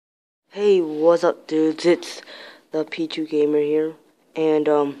Hey, what's up, dudes? It's the P2 Gamer here, and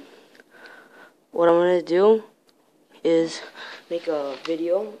what I'm gonna do is make a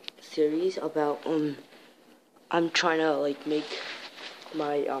video series about I'm trying to make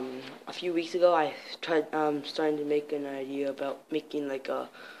my a few weeks ago I tried starting to make an idea about making like a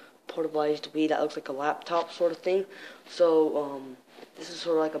portabilized Wii that looks like a laptop sort of thing. So this is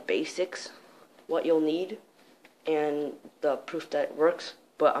sort of like a basics, what you'll need, and the proof that it works.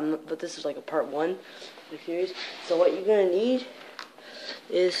 But this is like a part one of the series. So what you're gonna need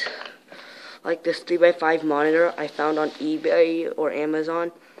is like this 3x5 monitor I found on eBay or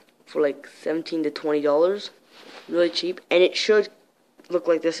Amazon for like $17 to $20, really cheap, and it should look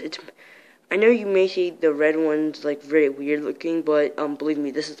like this. I know you may see the red ones like very weird looking, but believe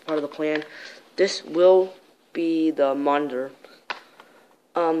me, this is part of the plan. This will be the monitor.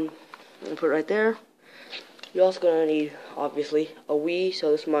 I'll put it right there. You're also gonna need, obviously, a Wii.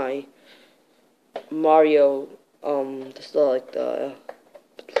 So this is my Mario. This is like the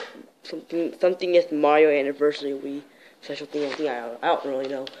something is Mario Anniversary Wii special thing. I don't really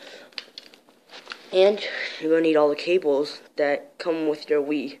know. And you're gonna need all the cables that come with your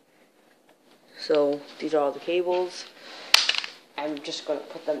Wii. So these are all the cables. I'm just gonna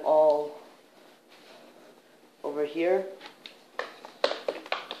put them all over here,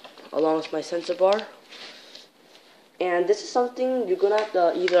 along with my sensor bar. And this is something you're gonna have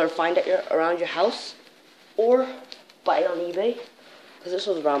to either find around your house or buy it on eBay, because this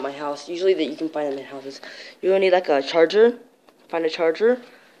was around my house. Usually that you can find them in houses. You're gonna need like a charger. Find a charger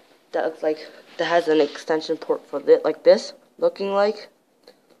that looks like that has an extension port for like this looking like,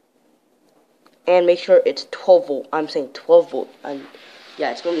 and make sure it's 12 volt. I'm saying 12 volt. Yeah,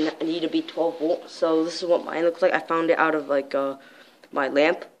 it's gonna need to be 12 volt. So this is what mine looks like. I found it out of like my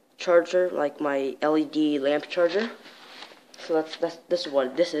lamp charger, like my LED lamp charger. So this is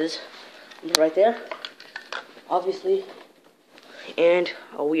what this is right there, obviously, and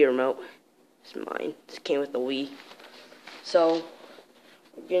a Wii remote. It's mine. This came with the Wii. So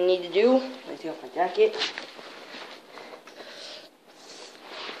what you're gonna need to do, let me take off my jacket.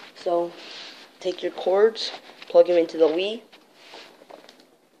 So take your cords, plug them into the Wii.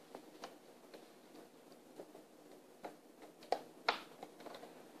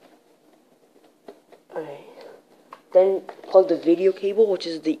 Alright. Then plug the video cable, which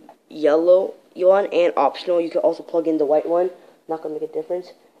is the yellow one, and optional, you can also plug in the white one, not going to make a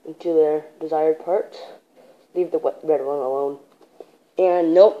difference, into their desired parts. Leave the red one alone.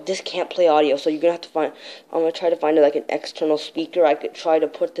 And nope, this can't play audio, so you're going to have to find, I'm going to try to find like an external speaker I could try to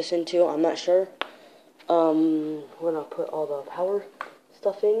put this into. I'm not sure. We're going to put all the power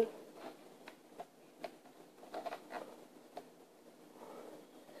stuff in.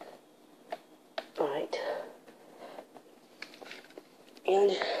 Alright.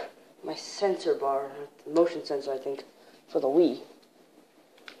 And my sensor bar, motion sensor, I think, for the Wii.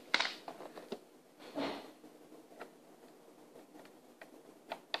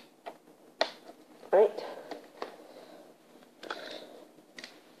 Alright.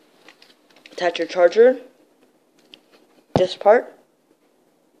 Attach your charger. This part.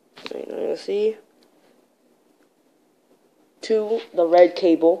 Right, now you'll see. To the red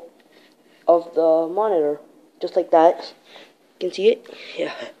cable of the monitor. Just like that. You can see it?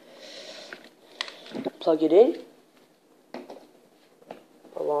 Yeah. Plug it in.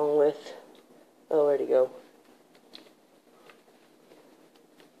 Along with, oh, where'd it go?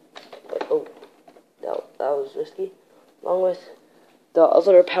 Oh, that was risky. Along with the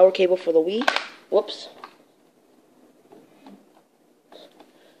other power cable for the Wii. Whoops.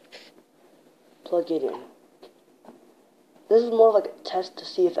 Plug it in. This is more like a test to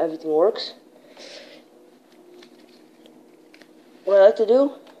see if everything works. What I like to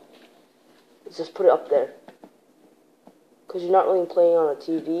do is just put it up there, because you're not really playing on a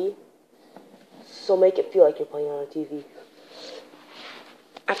TV, so make it feel like you're playing on a TV.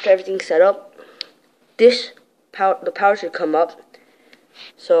 After everything's set up, the power should come up.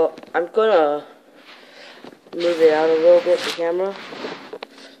 So I'm gonna move it out a little bit, the camera,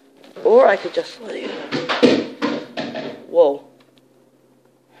 or I could just let it. Whoa.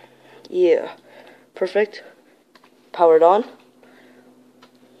 Yeah, perfect. Powered on.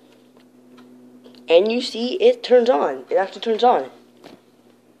 And you see, it turns on. It actually turns on.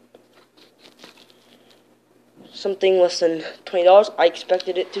 Something less than $20. I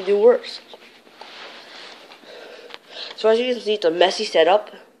expected it to do worse. So as you can see, it's a messy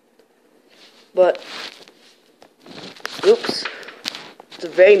setup. But, oops. It's a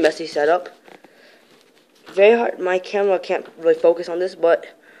very messy setup. Very hard. My camera can't really focus on this, but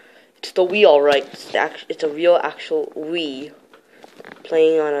it's the Wii alright. It's a real actual Wii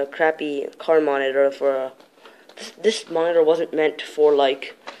playing on a crappy car monitor for a... This monitor wasn't meant for,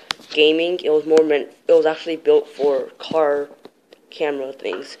 like, gaming. It was more meant... It was actually built for car camera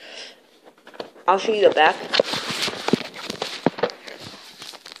things. I'll show you the back.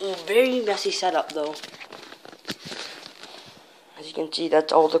 Very messy setup, though. As you can see,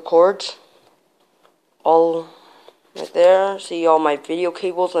 that's all the cords. All right there. See all my video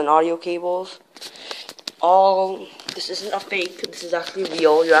cables and audio cables. All... This isn't a fake. This is actually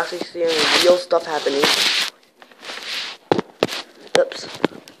real. You're actually seeing real stuff happening. Oops.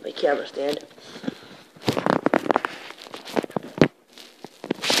 My camera stand.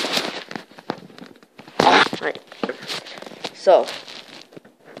 Right. So,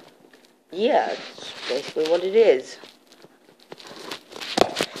 yeah, that's basically what it is.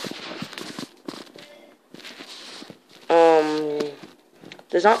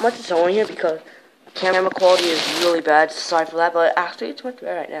 There's not much to show in here because camera quality is really bad. Sorry for that, but actually it's much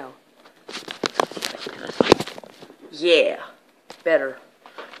better right now. Yeah, better.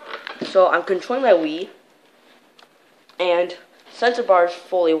 So I'm controlling my Wii, and sensor bar is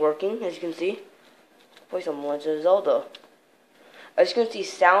fully working, as you can see. Play some Legend of Zelda. As you can see,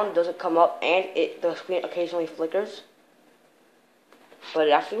 sound doesn't come up, and the screen occasionally flickers, but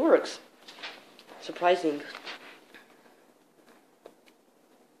it actually works. Surprising.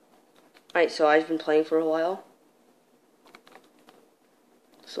 Alright, so I've been playing for a while.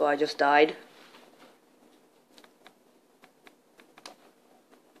 So I just died.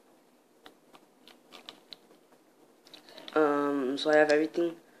 So I have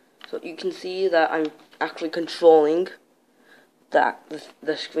everything. So you can see that I'm actually controlling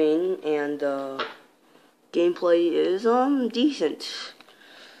the screen, and the gameplay is decent.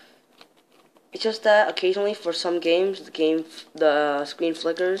 It's just that occasionally for some games the screen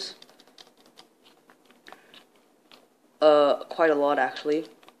flickers. Quite a lot actually.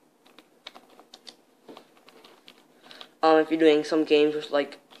 If you're doing some games with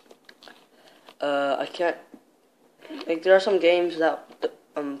like, I can't, like there are some games that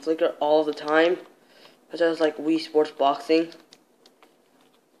flicker all the time, such as like Wii Sports Boxing.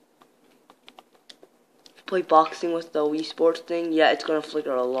 If you play boxing with the Wii Sports thing, yeah, it's gonna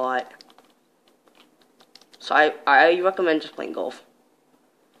flicker a lot. So I recommend just playing golf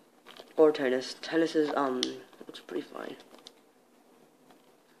or tennis. Tennis is looks pretty fine.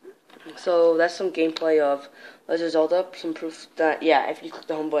 So that's some gameplay of Legend of Zelda. Some proof that, yeah, if you click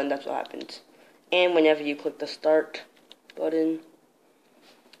the home button, that's what happens. And whenever you click the start button.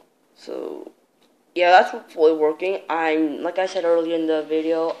 So, yeah, that's fully working. Like I said earlier in the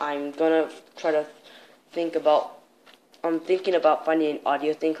video, I'm gonna try to I'm thinking about finding an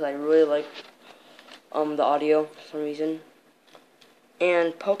audio thing, because I really like the audio for some reason.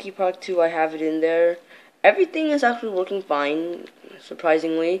 And Pokepark 2, I have it in there. Everything is actually working fine,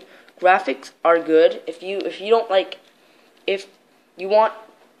 surprisingly. Graphics are good. If you don't like, if you want,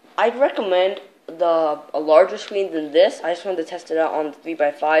 I'd recommend a larger screen than this. I just wanted to test it out on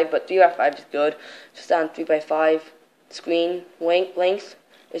 3x5, but 3x5 is good. Just on 3x5 screen length.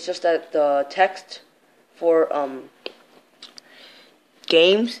 It's just that the text for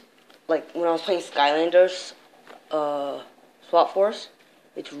games, like when I was playing Skylanders, Swap Force,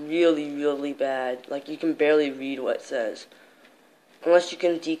 it's really, really bad. Like, you can barely read what it says. Unless you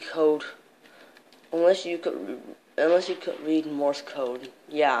can decode. Unless you could read Morse code.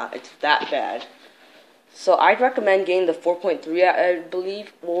 Yeah, it's that bad. So I'd recommend getting the 4.3, I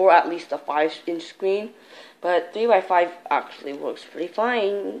believe, or at least a 5-inch screen. But 3x5 actually works pretty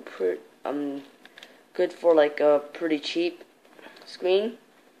fine. Good for like a pretty cheap screen.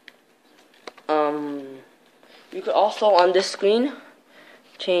 You could also on this screen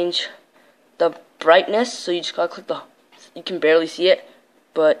change the brightness. So you just gotta click you can barely see it,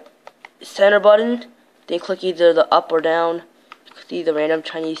 but center button, then click either the up or down, see the random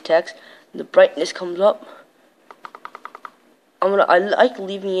Chinese text, and the brightness comes up. I like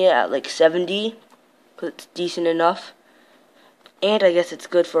leaving it at like 70, because it's decent enough, and I guess it's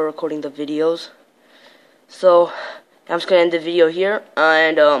good for recording the videos. So I'm just gonna end the video here,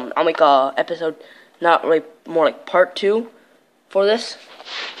 and I'll make a episode, not really, more like part 2 for this,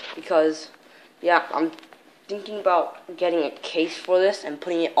 because yeah, I'm thinking about getting a case for this and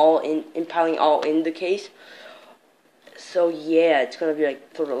putting it all in, piling all in the case. So yeah, it's gonna be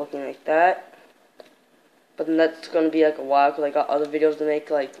like sort of looking like that. But then that's gonna be like a while, because I got other videos to make,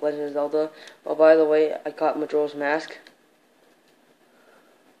 like Legend of Zelda. Oh, by the way, I got Majora's Mask,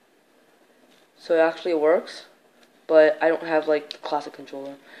 so it actually works. But I don't have like the classic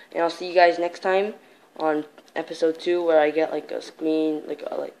controller. And I'll see you guys next time on episode 2, where I get like a screen, like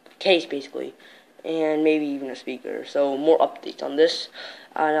a case basically, and maybe even a speaker. So more updates on this,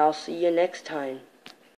 and I'll see you next time.